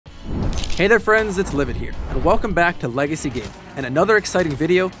Hey there friends, it's Livid here, and welcome back to Legacy Gaming, and another exciting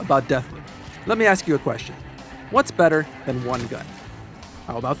video about Deathloop. Let me ask you a question. What's better than one gun?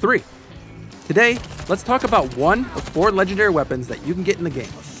 How about three? Today, let's talk about one of 4 legendary weapons that you can get in the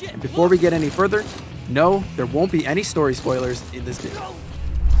game. And before we get any further, no, there won't be any story spoilers in this video.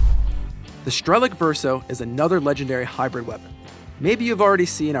 The Strelak Verso is another legendary hybrid weapon. Maybe you've already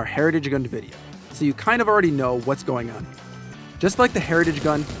seen our Heritage Gun video, so you kind of already know what's going on here. Just like the Heritage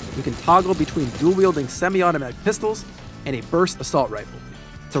Gun, you can toggle between dual-wielding semi-automatic pistols and a burst assault rifle.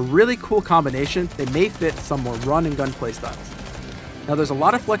 It's a really cool combination that may fit some more run and gun playstyles. Now there's a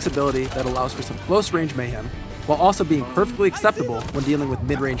lot of flexibility that allows for some close-range mayhem, while also being perfectly acceptable when dealing with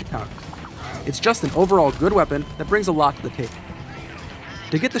mid-range encounters. It's just an overall good weapon that brings a lot to the table.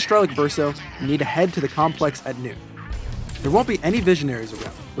 To get the Strelak Verso, you need to head to the complex at noon. There won't be any visionaries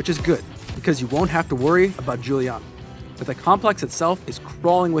around, which is good, because you won't have to worry about Juliana. But the complex itself is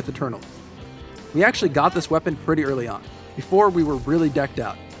crawling with Eternals. We actually got this weapon pretty early on, before we were really decked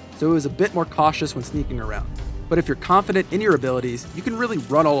out, so it was a bit more cautious when sneaking around. But if you're confident in your abilities, you can really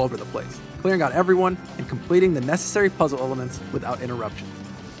run all over the place, clearing out everyone and completing the necessary puzzle elements without interruption.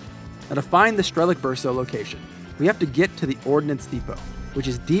 Now to find the Strelak Verso location, we have to get to the Ordnance Depot, which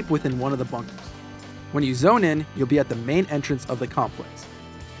is deep within one of the bunkers. When you zone in, you'll be at the main entrance of the complex.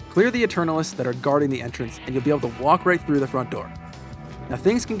 Clear the Eternalists that are guarding the entrance and you'll be able to walk right through the front door. Now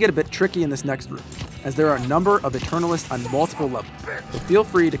things can get a bit tricky in this next room, as there are a number of Eternalists on multiple levels, so feel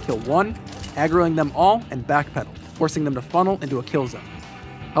free to kill one, aggroing them all, and backpedal, forcing them to funnel into a kill zone.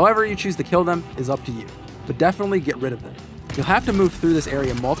 However you choose to kill them is up to you, but definitely get rid of them. You'll have to move through this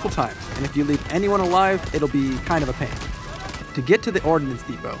area multiple times, and if you leave anyone alive, it'll be kind of a pain. To get to the Ordnance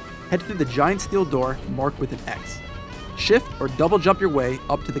Depot, head through the giant steel door marked with an X. Shift or double jump your way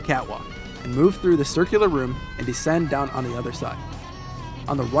up to the catwalk, and move through the circular room and descend down on the other side.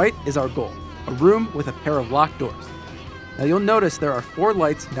 On the right is our goal, a room with a pair of locked doors. Now you'll notice there are 4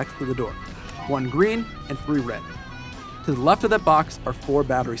 lights next to the door, 1 green and 3 red. To the left of that box are 4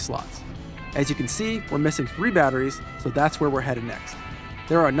 battery slots. As you can see, we're missing 3 batteries, so that's where we're headed next.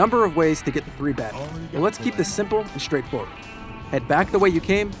 There are a number of ways to get the 3 batteries, but let's keep this simple and straightforward. Head back the way you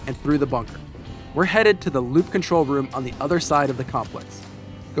came and through the bunker. We're headed to the loop control room on the other side of the complex.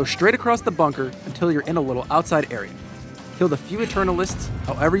 Go straight across the bunker until you're in a little outside area. Kill the few Eternalists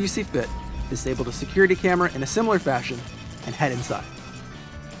however you see fit, disable the security camera in a similar fashion, and head inside.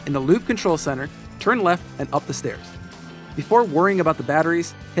 In the loop control center, turn left and up the stairs. Before worrying about the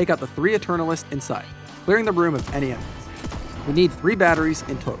batteries, take out the 3 Eternalists inside, clearing the room of any enemies. We need 3 batteries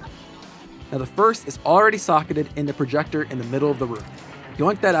in total. Now the first is already socketed in the projector in the middle of the room.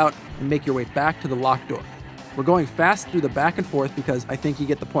 Yoink that out and make your way back to the locked door. We're going fast through the back and forth because I think you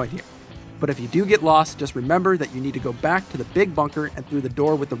get the point here. But if you do get lost, just remember that you need to go back to the big bunker and through the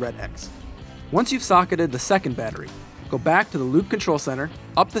door with the red X. Once you've socketed the second battery, go back to the loop control center,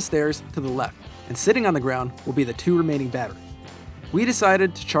 up the stairs to the left, and sitting on the ground will be the 2 remaining batteries. We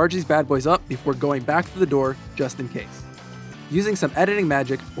decided to charge these bad boys up before going back to the door just in case. Using some editing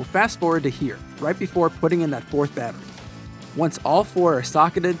magic, we'll fast forward to here, right before putting in that 4th battery. Once all 4 are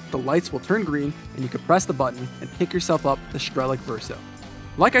socketed, the lights will turn green and you can press the button and pick yourself up the Strelak Verso.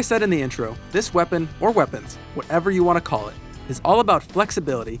 Like I said in the intro, this weapon, or weapons, whatever you want to call it, is all about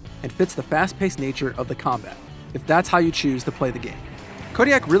flexibility and fits the fast-paced nature of the combat, if that's how you choose to play the game.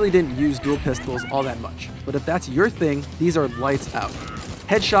 Kodiak really didn't use dual pistols all that much, but if that's your thing, these are lights out.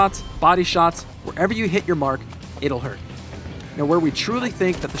 Headshots, body shots, wherever you hit your mark, it'll hurt. Now where we truly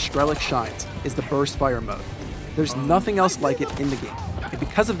think that the Strelak shines is the burst fire mode. There's nothing else like it in the game, and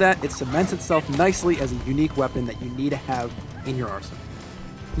because of that, it cements itself nicely as a unique weapon that you need to have in your arsenal.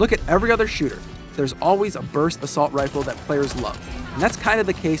 Look at every other shooter. There's always a burst assault rifle that players love, and that's kind of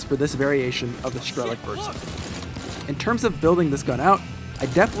the case for this variation of the Strelak Verso. In terms of building this gun out, I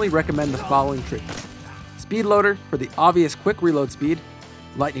definitely recommend the following treatments. Speed Loader for the obvious quick reload speed,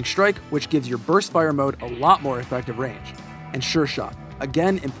 Lightning Strike, which gives your burst fire mode a lot more effective range, and Sure Shot,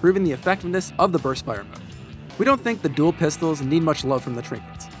 again improving the effectiveness of the burst fire mode. We don't think the dual pistols need much love from the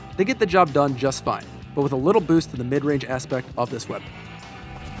trinkets. They get the job done just fine, but with a little boost to the mid-range aspect of this weapon.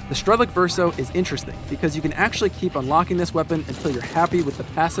 The Strelak Verso is interesting because you can actually keep unlocking this weapon until you're happy with the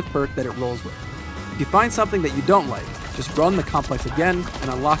passive perk that it rolls with. If you find something that you don't like, just run the complex again and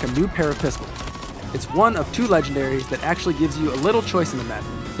unlock a new pair of pistols. It's one of 2 legendaries that actually gives you a little choice in the map,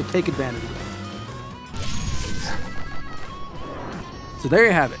 so take advantage of it. So there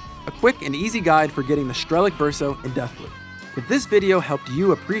you have it. A quick and easy guide for getting the Strelak Verso in Deathloop. If this video helped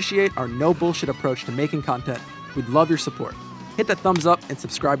you appreciate our no bullshit approach to making content, we'd love your support. Hit that thumbs up and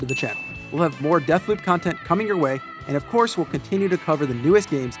subscribe to the channel. We'll have more Deathloop content coming your way, and of course we'll continue to cover the newest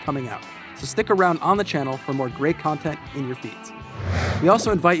games coming out. so stick around on the channel for more great content in your feeds. We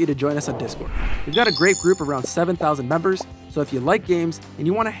also invite you to join us on Discord. We've got a great group of around 7,000 members, so if you like games and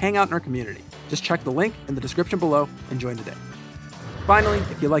you want to hang out in our community, just check the link in the description below and join today. Finally,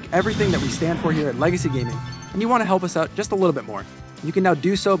 if you like everything that we stand for here at Legacy Gaming and you want to help us out just a little bit more, you can now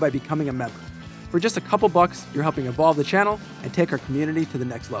do so by becoming a member. For just a couple bucks, you're helping evolve the channel and take our community to the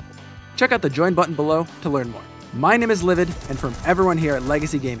next level. Check out the join button below to learn more. My name is Livid, and from everyone here at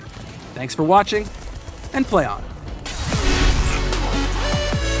Legacy Gaming, thanks for watching, and play on.